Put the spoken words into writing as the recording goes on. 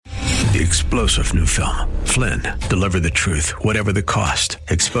the explosive new film, Flynn, deliver the truth, whatever the cost,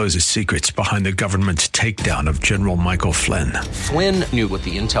 exposes secrets behind the government's takedown of General Michael Flynn. Flynn knew what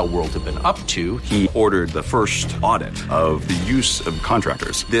the intel world had been up to. He ordered the first audit of the use of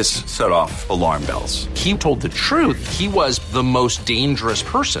contractors. This set off alarm bells. He told the truth. He was the most dangerous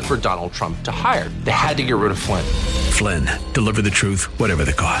person for Donald Trump to hire. They had to get rid of Flynn. Flynn, deliver the truth, whatever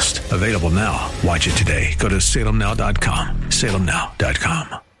the cost. Available now. Watch it today. Go to salemnow.com.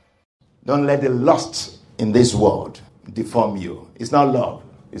 salemnow.com. Don't let the lust in this world deform you. It's not love.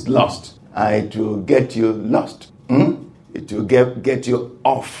 It's lust. It will get you lost. It will get you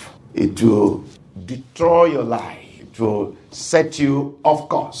off. It will destroy your life. It will set you off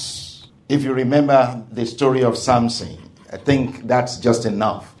course. If you remember the story of Samson, I think that's just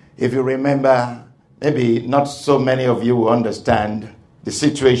enough. If you remember, maybe not so many of you will understand the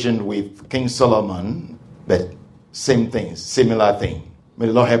situation with King Solomon, but same thing, similar thing. May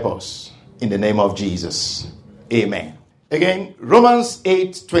the Lord help us in the name of Jesus. Amen. Again, Romans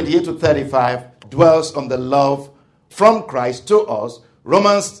 8:28-35 dwells on the love from Christ to us.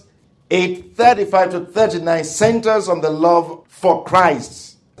 Romans 8:35-39 centers on the love for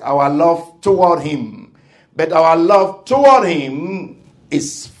Christ, our love toward him. But our love toward him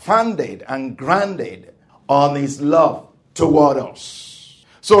is founded and grounded on his love toward us.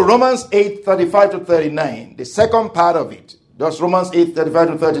 So Romans 8:35-39, the second part of it, that's Romans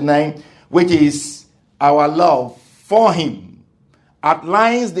 8:35-39, which is our love for him,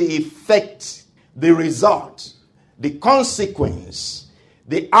 outlines the effect, the result, the consequence,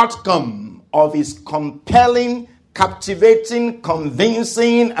 the outcome of his compelling, captivating,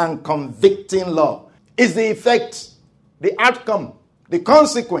 convincing, and convicting love. It's the effect, the outcome, the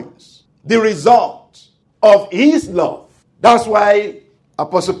consequence, the result of his love. That's why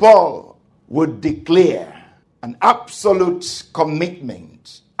Apostle Paul would declare an absolute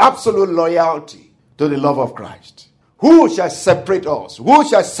commitment, absolute loyalty to the love of Christ. Who shall separate us? Who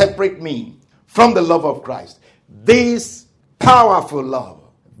shall separate me from the love of Christ? This powerful love,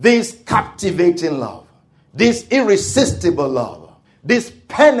 this captivating love, this irresistible love, this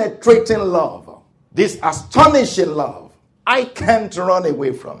penetrating love, this astonishing love. I can't run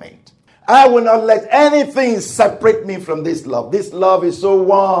away from it. I will not let anything separate me from this love. This love is so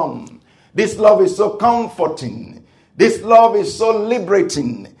warm. This love is so comforting. This love is so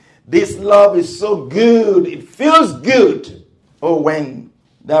liberating. This love is so good. It feels good. Oh, when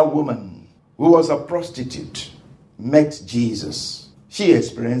that woman who was a prostitute met Jesus, she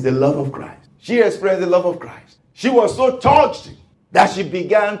experienced the love of Christ. She experienced the love of Christ. She was so touched that she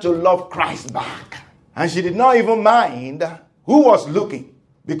began to love Christ back. And she did not even mind who was looking,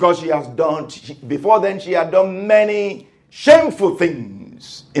 because before then she had done many shameful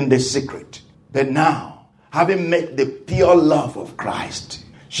things in the secret. But now, having met the pure love of Christ,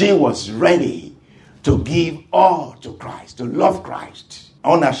 she was ready to give all to Christ, to love Christ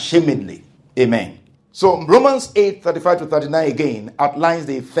unashamedly. Amen. So Romans 8:35-39 again outlines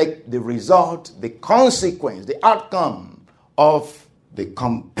the effect, the result, the consequence, the outcome of the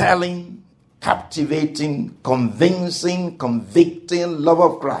compelling, captivating, convincing, convicting love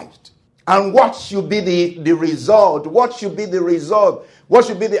of Christ. And what should be the result? What should be the result? What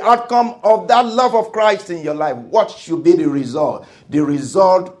should be the outcome of that love of Christ in your life? What should be the result? The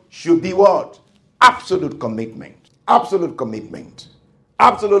result should be what? Absolute commitment. Absolute commitment.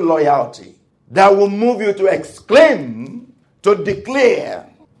 Absolute loyalty. That will move you to exclaim, to declare,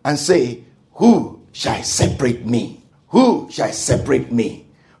 and say, who shall separate me? Who shall separate me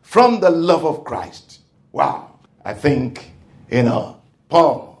from the love of Christ? Wow. I think,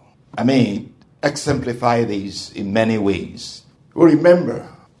 Paul, exemplify this in many ways. We remember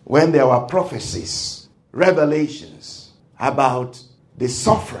when there were prophecies, revelations about the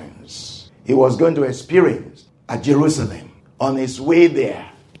sufferings he was going to experience at Jerusalem on his way there.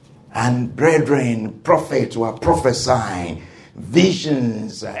 And brethren, prophets were prophesying,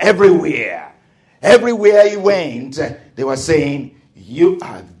 visions everywhere. Everywhere he went, they were saying, you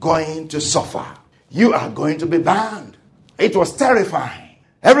are going to suffer. You are going to be bound. It was terrifying.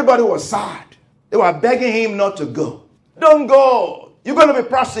 Everybody was sad. They were begging him not to go. Don't go. You're going to be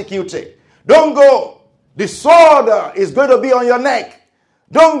persecuted. Don't go. The sword is going to be on your neck.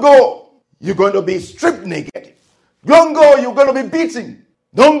 Don't go. You're going to be stripped naked. Don't go. You're going to be beaten.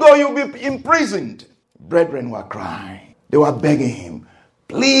 Don't go. You'll be imprisoned. Brethren were crying. They were begging him,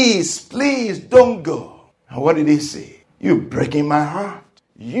 please, please don't go. And what did he say? You're breaking my heart.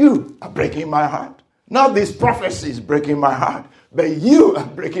 You are breaking my heart. Not these prophecies breaking my heart, but you are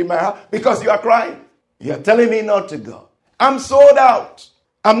breaking my heart because you are crying. You are telling me not to go. I'm sold out.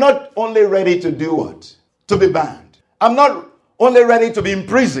 I'm not only ready to do what? To be banned. I'm not only ready to be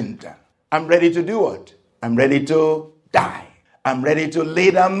imprisoned. I'm ready to do what? I'm ready to die. I'm ready to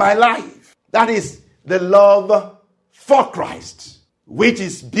lay down my life. That is the love for Christ, which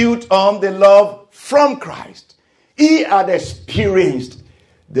is built on the love from Christ. He had experienced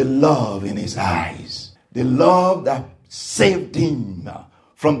the love in his eyes, the love that saved him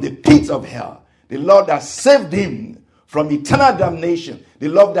from the pit of hell, the love that saved him from eternal damnation, the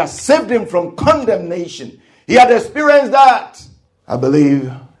love that saved him from condemnation. He had experienced that. I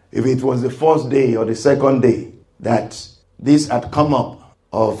believe if it was the first day or the second day that this had come up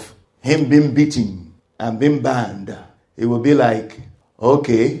of him being beaten and being banned, it would be like,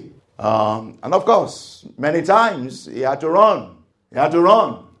 okay. And of course, many times he had to run. He had to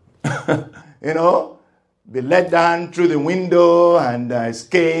run. Be let down through the window and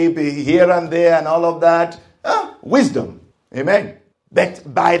escape here and there and all of that. Wisdom. Amen. But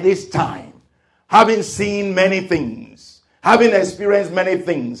by this time, having seen many things, having experienced many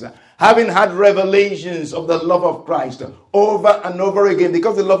things, having had revelations of the love of Christ over and over again,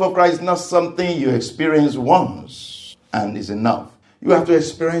 because the love of Christ is not something you experience once and is enough. You have to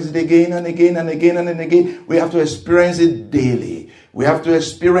experience it again and again and again and again. We have to experience it daily. We have to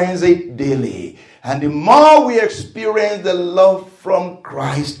experience it daily. And the more we experience the love from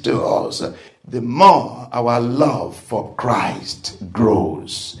Christ to us, the more our love for Christ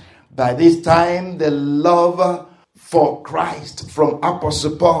grows. By this time, the love for Christ from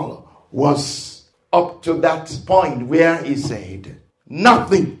Apostle Paul was up to that point where he said,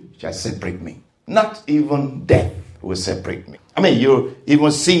 nothing shall separate me. Not even death will separate me. I mean, you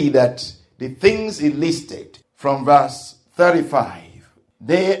even see that the things he listed from verse 35,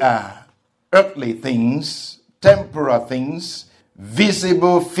 they are earthly things, temporal things,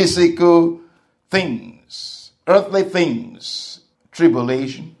 visible, physical things, earthly things,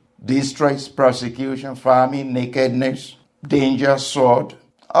 tribulation, distress, persecution, famine, nakedness, danger, sword.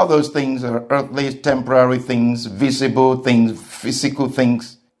 All those things are earthly, temporary things, visible things, physical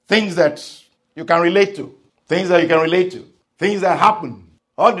things, things that you can relate to, things that you can relate to, things that happen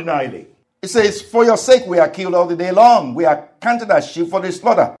ordinarily. It says, for your sake we are killed all the day long. We are counted as sheep for the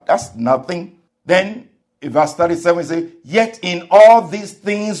slaughter. That's nothing. Then in verse 37 it says, yet in all these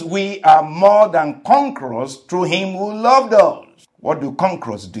things we are more than conquerors through him who loved us. What do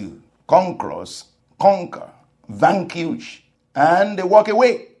conquerors do? Conquerors conquer, vanquish, and they walk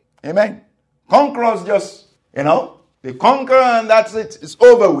away. Amen. Conquerors just, they conquer and that's it. It's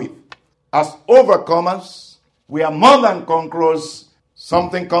over with. As overcomers, we are more than conquerors.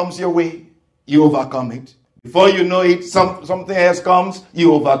 Something comes your way, you overcome it. Before you know it, something else comes,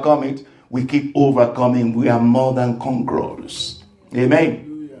 you overcome it. We keep overcoming. We are more than conquerors.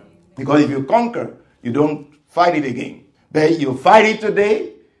 Amen. Because if you conquer, you don't fight it again. But you fight it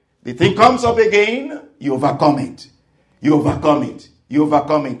today, the thing comes up again, you overcome it. You overcome it. You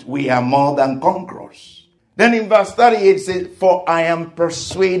overcome it. We are more than conquerors. Then in verse 38 it says, for I am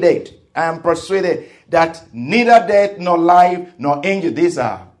persuaded that neither death nor life nor angel, these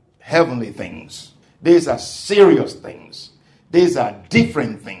are heavenly things. These are serious things. These are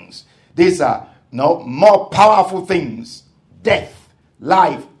different things. These are more powerful things. Death,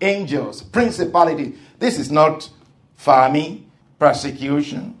 life, angels, principality. This is not famine,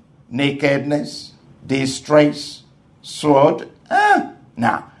 persecution, nakedness, distress, sword.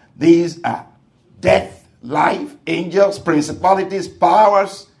 Now, these are death, life, angels, principalities,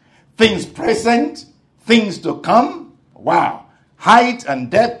 powers, things present, things to come. Wow. Height and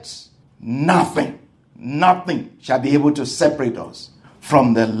depth, nothing shall be able to separate us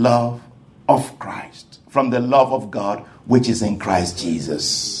from the love of Christ, from the love of God, which is in Christ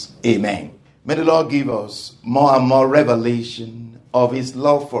Jesus. Amen. May the Lord give us more and more revelation of his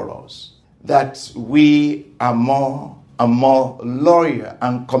love for us, that we are more and more loyal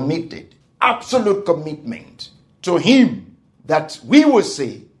and committed, absolute commitment to him, that we will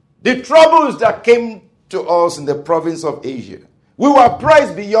see the troubles that came to us in the province of Asia. We were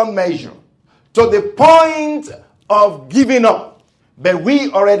pressed beyond measure to the point of giving up. But we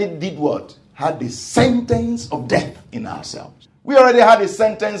already did what? Had the sentence of death in ourselves. We already had the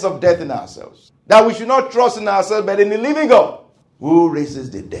sentence of death in ourselves. That we should not trust in ourselves, but in the living God who raises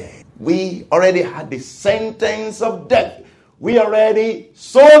the dead. We already had the sentence of death. We already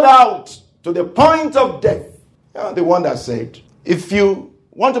sold out to the point of death. The one that said, if you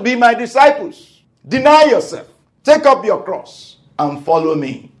want to be my disciples, deny yourself, take up your cross, and follow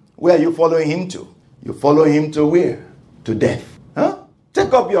me. Where are you following him to? You follow him to where? To death.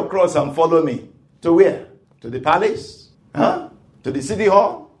 Take up your cross and follow me. To where? To the palace? To the city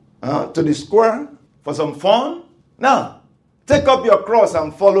hall? To the square? For some fun? No. Take up your cross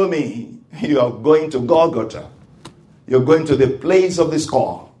and follow me. You are going to Golgotha. You're going to the place of the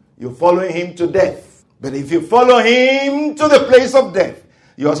skull. you're following him to death. But if you follow him to the place of death,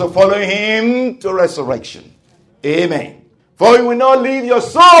 you also follow him to resurrection. Amen. For he will not leave your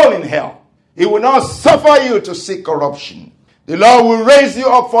soul in hell. He will not suffer you to see corruption. The Lord will raise you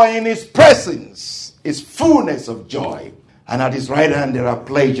up, for in his presence is fullness of joy. And at his right hand there are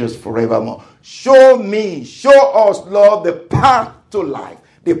pleasures forevermore. Show me, show us, Lord, the path to life,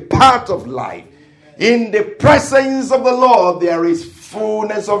 the path of life. In the presence of the Lord there is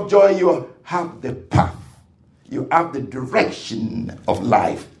fullness of joy. You have the path. You have the direction of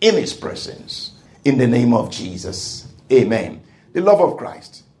life in his presence. In the name of Jesus. Amen. The love of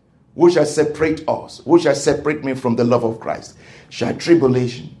Christ. Who shall separate us? Who shall separate me from the love of Christ? Shall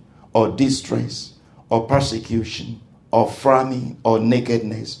tribulation or distress or persecution or famine or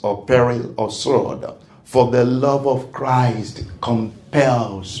nakedness or peril or sword? For the love of Christ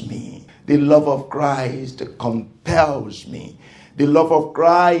compels me. The love of Christ compels me. The love of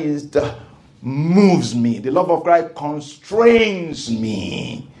Christ moves me. The love of Christ constrains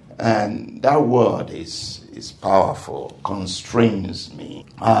me. And that word is powerful. Constrains me.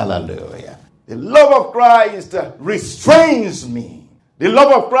 Hallelujah. The love of Christ restrains me. The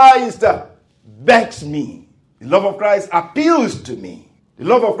love of Christ begs me. The love of Christ appeals to me. The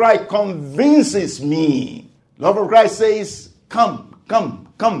love of Christ convinces me. The love of Christ says, come,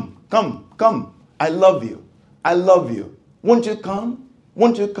 come, come, come, come. I love you. I love you. Won't you come?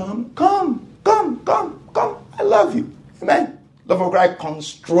 Won't you come? Come, come, come, come. I love you. Amen. Love of Christ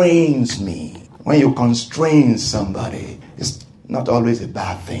constrains me. When you constrain somebody, it's not always a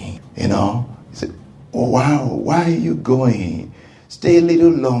bad thing. You know, you say, oh wow, why are you going? Stay a little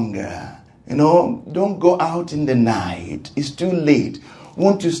longer. You know, don't go out in the night. It's too late.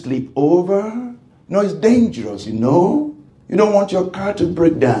 Won't you sleep over? No, it's dangerous, you know. You don't want your car to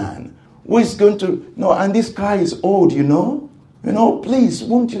break down. Who is going to, no, and this car is old, you know. You know, please,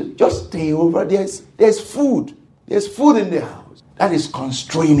 won't you just stay over? There's food. There's food in the house. That is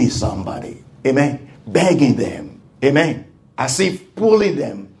constraining somebody. Amen. Begging them. Amen. As if pulling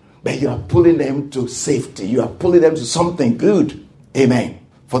them. But you are pulling them to safety. You are pulling them to something good. Amen.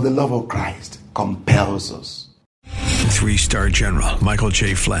 For the love of Christ compels us. 3-star General Michael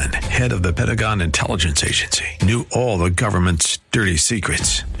J. Flynn, head of the Pentagon Intelligence Agency, knew all the government's dirty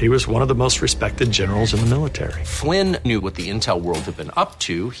secrets. He was one of the most respected generals in the military. Flynn knew what the intel world had been up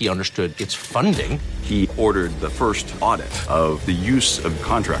to. He understood its funding. He ordered the first audit of the use of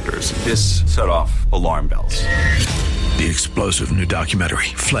contractors. This set off alarm bells. The explosive new documentary,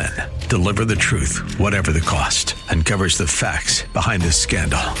 Flynn, Deliver the Truth, Whatever the Cost, uncovers the facts behind this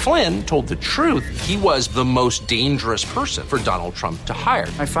scandal. Flynn told the truth. He was the most dangerous person for Donald Trump to hire.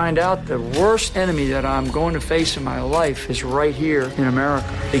 I find out the worst enemy that I'm going to face in my life is right here in America.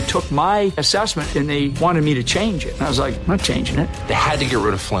 They took my assessment and they wanted me to change it. And I was like, I'm not changing it. They had to get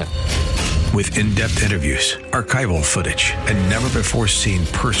rid of Flynn. With in-depth interviews, archival footage, and never-before-seen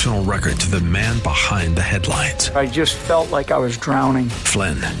personal records of the man behind the headlines. I just felt like I was drowning.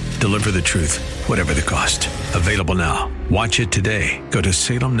 Flynn, Deliver the Truth, Whatever the Cost. Available now. Watch it today. Go to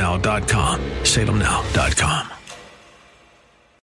salemnow.com. salemnow.com.